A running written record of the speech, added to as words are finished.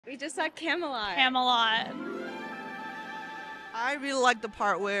We just saw Camelot. Camelot. I really like the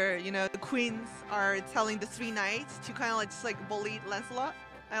part where, you know, the queens are telling the three knights to kind of like just like bully Lancelot.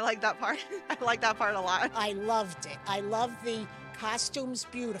 I like that part. I like that part a lot. I loved it. I loved the costumes,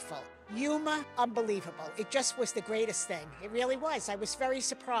 beautiful. Humor, unbelievable. It just was the greatest thing. It really was. I was very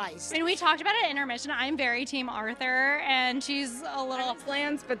surprised. I mean, we talked about it at intermission. I'm very team Arthur, and she's a little...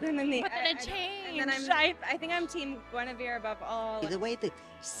 Lance, but then it changed. And then I think I'm team Guinevere above all. The way the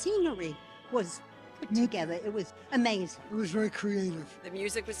scenery was put together, it was amazing. It was very creative. The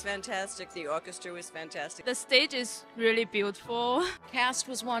music was fantastic. The orchestra was fantastic. The stage is really beautiful. Cast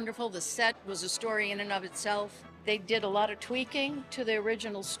was wonderful. The set was a story in and of itself. They did a lot of tweaking to the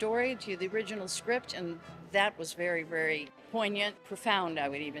original story, to the original script, and that was very, very poignant, profound, I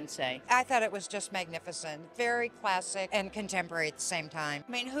would even say. I thought it was just magnificent. Very classic and contemporary at the same time.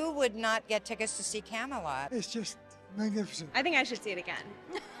 I mean, who would not get tickets to see Camelot? It's just magnificent. I think I should see it again.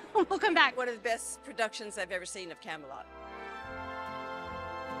 We'll come back. One of the best productions I've ever seen of Camelot.